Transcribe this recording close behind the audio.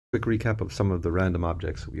Quick recap of some of the random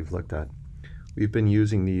objects that we've looked at. We've been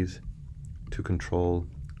using these to control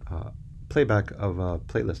playback of a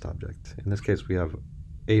playlist object. In this case, we have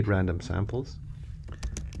 8 random samples.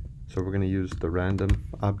 So we're going to use the random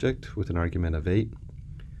object with an argument of 8.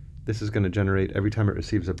 This is going to generate, every time it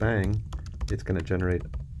receives a bang, it's going to generate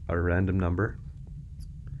a random number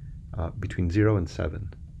between 0 and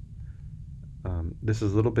 7. This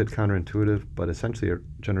is a little bit counterintuitive, but essentially it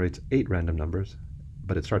generates 8 random numbers,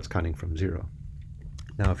 but it starts counting from 0.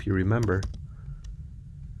 Now, if you remember,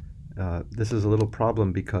 this is a little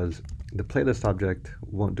problem because the playlist object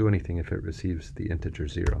won't do anything if it receives the integer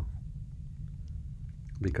 0,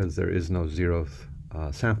 because there is no 0th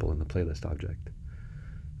sample in the playlist object.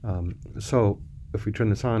 So if we turn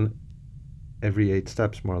this on, every 8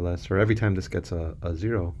 steps more or less, or every time this gets a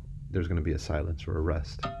 0, there's going to be a silence or a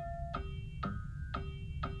rest.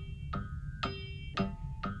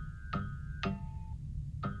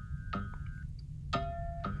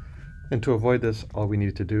 And to avoid this, all we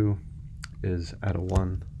need to do is add a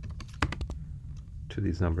 1 to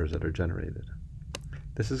these numbers that are generated.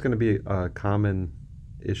 This is going to be a common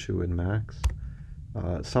issue in Max.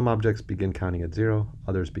 Some objects begin counting at 0,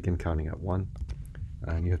 others begin counting at 1,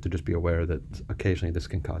 and you have to just be aware that occasionally this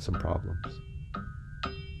can cause some problems.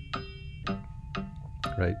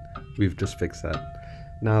 Right? We've just fixed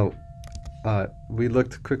that. Now, we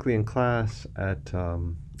looked quickly in class at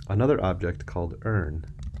another object called earn.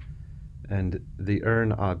 And the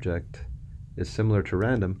earn object is similar to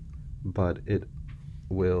random, but it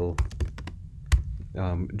will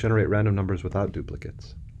generate random numbers without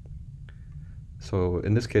duplicates. So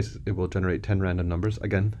in this case, it will generate 10 random numbers,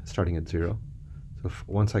 again, starting at 0. So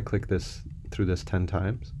once I click this through this 10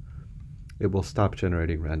 times, it will stop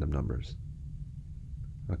generating random numbers.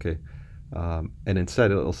 Okay, and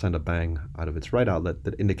instead it'll send a bang out of its right outlet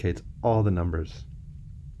that indicates all the numbers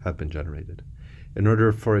have been generated. In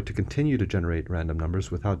order for it to continue to generate random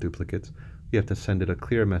numbers without duplicates, we have to send it a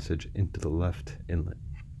clear message into the left inlet.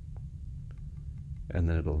 And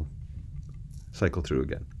then it'll cycle through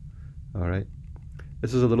again. All right.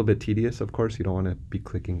 This is a little bit tedious, of course. You don't want to be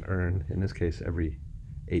clicking earn, in this case, every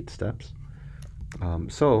 8 steps.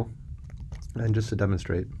 And just to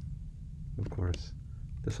demonstrate, of course,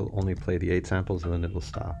 this will only play the 8 samples and then it will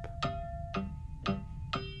stop.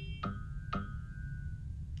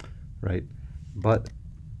 Right? But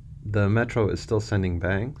the Metro is still sending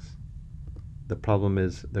bangs. The problem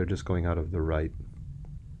is they're just going out of the right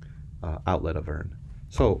outlet of earn.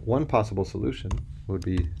 So one possible solution would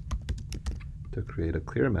be to create a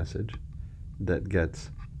clear message that gets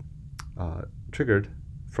triggered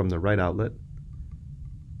from the right outlet.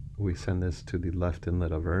 We send this to the left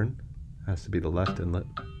inlet of earn. It has to be the left inlet.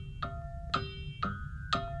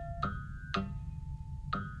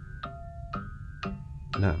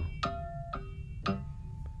 Now,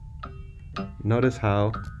 notice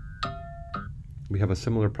how we have a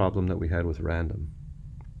similar problem that we had with random,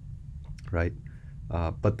 right?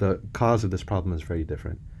 But the cause of this problem is very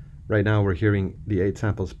different. Right now we're hearing the 8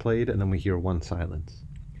 samples played and then we hear 1 silence.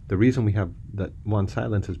 The reason we have that 1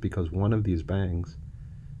 silence is because one of these bangs,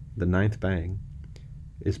 the 9th bang,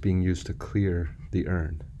 is being used to clear the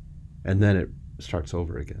earn, and then it starts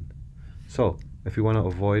over again. So if we want to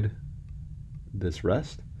avoid this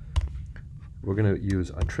rest, we're going to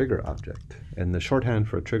use a trigger object, and the shorthand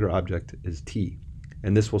for a trigger object is T,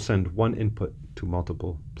 and this will send one input to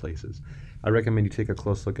multiple places. I recommend you take a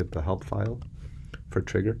close look at the help file for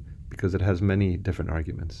trigger because it has many different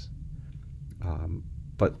arguments.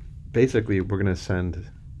 But basically we're going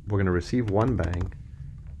to receive 1 bang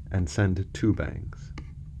and send 2 bangs.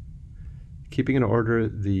 Keeping in order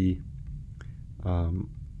that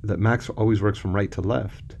Max always works from right to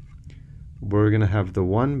left, we're going to have the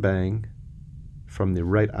 1 bang from the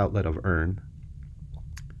right outlet of earn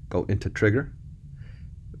go into trigger,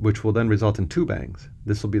 which will then result in 2 bangs.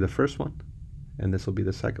 This will be the first one, and this will be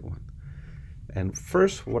the second one. And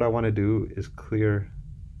first, what I want to do is clear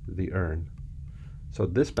the earn. So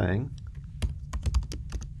this bang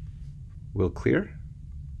will clear,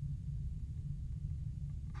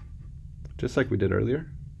 just like we did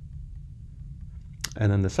earlier.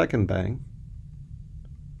 And then the second bang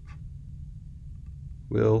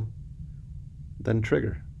will then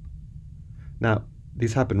trigger. Now,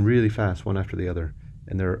 these happen really fast, one after the other,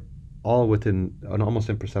 and they're all within an almost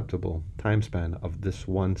imperceptible time span of this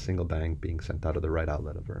 1 single bang being sent out of the right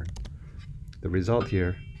outlet of earn. The result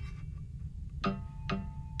here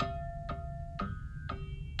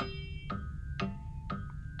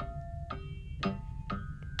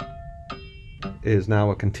is now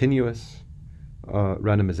a continuous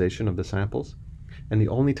randomization of the samples. And the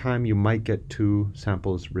only time you might get two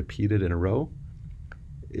samples repeated in a row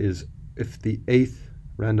is if the 8th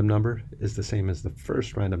random number is the same as the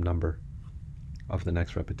first random number of the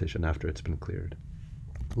next repetition after it's been cleared.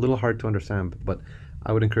 A little hard to understand, but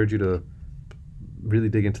I would encourage you to really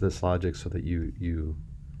dig into this logic so that you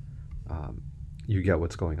get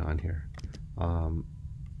what's going on here.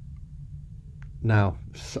 Now,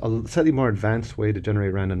 a slightly more advanced way to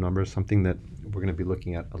generate random numbers, something that we're going to be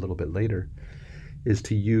looking at a little bit later, is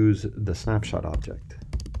to use the snapshot object.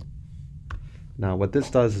 Now, what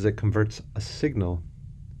this does is it converts a signal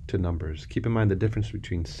to numbers. Keep in mind the difference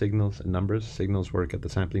between signals and numbers. Signals work at the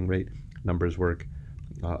sampling rate, numbers work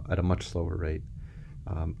at a much slower rate.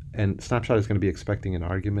 And snapshot is going to be expecting an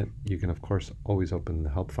argument. You can, of course, always open the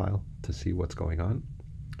help file to see what's going on.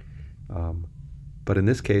 But in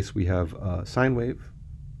this case, we have a sine wave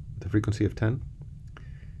with a frequency of 10.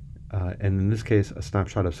 And in this case, a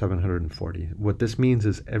snapshot of 740. What this means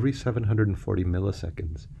is every 740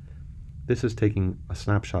 milliseconds, this is taking a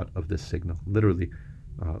snapshot of this signal, literally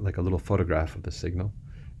like a little photograph of the signal,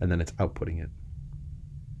 and then it's outputting it.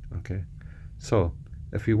 Okay, so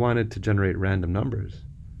if we wanted to generate random numbers,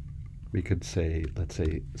 we could say, let's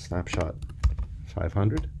say, snapshot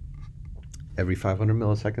 500. Every 500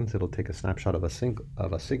 milliseconds, it'll take a snapshot of a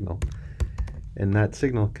signal, and that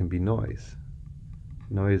signal can be noise.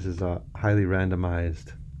 Noise is a highly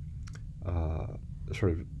randomized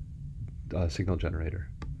sort of signal generator.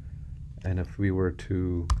 And if we were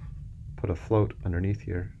to put a float underneath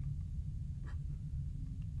here,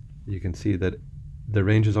 you can see that the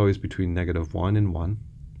range is always between -1 and 1,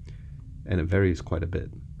 and it varies quite a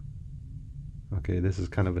bit. Okay, this is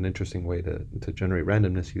kind of an interesting way to generate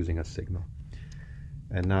randomness using a signal.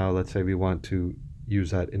 And now let's say we want to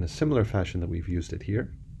use that in a similar fashion that we've used it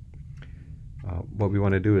here. What we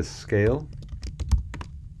want to do is scale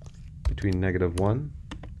between -1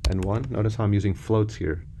 and 1. Notice how I'm using floats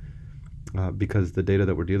here because the data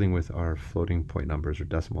that we're dealing with are floating point numbers or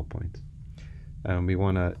decimal points. And we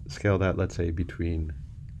want to scale that, let's say, between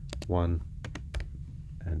 1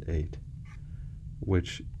 and 8,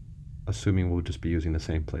 which, assuming we'll just be using the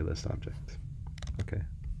same playlist object. Okay.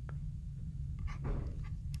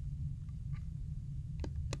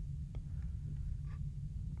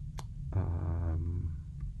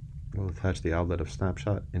 We'll attach the outlet of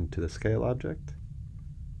snapshot into the scale object.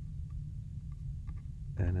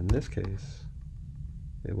 And in this case,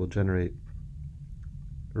 it will generate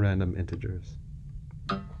random integers.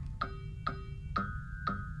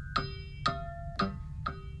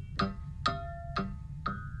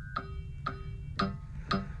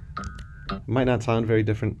 Might not sound very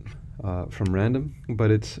different from random, but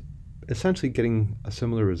it's essentially getting a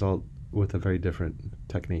similar result with a very different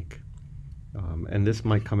technique. And this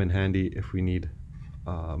might come in handy if we need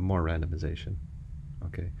more randomization.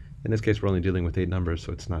 Okay. In this case, we're only dealing with 8 numbers,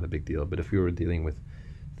 so it's not a big deal. But if we were dealing with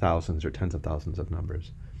thousands or tens of thousands of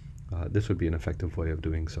numbers, this would be an effective way of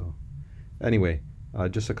doing so. Anyway,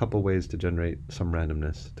 just a couple ways to generate some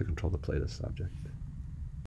randomness to control the playlist object.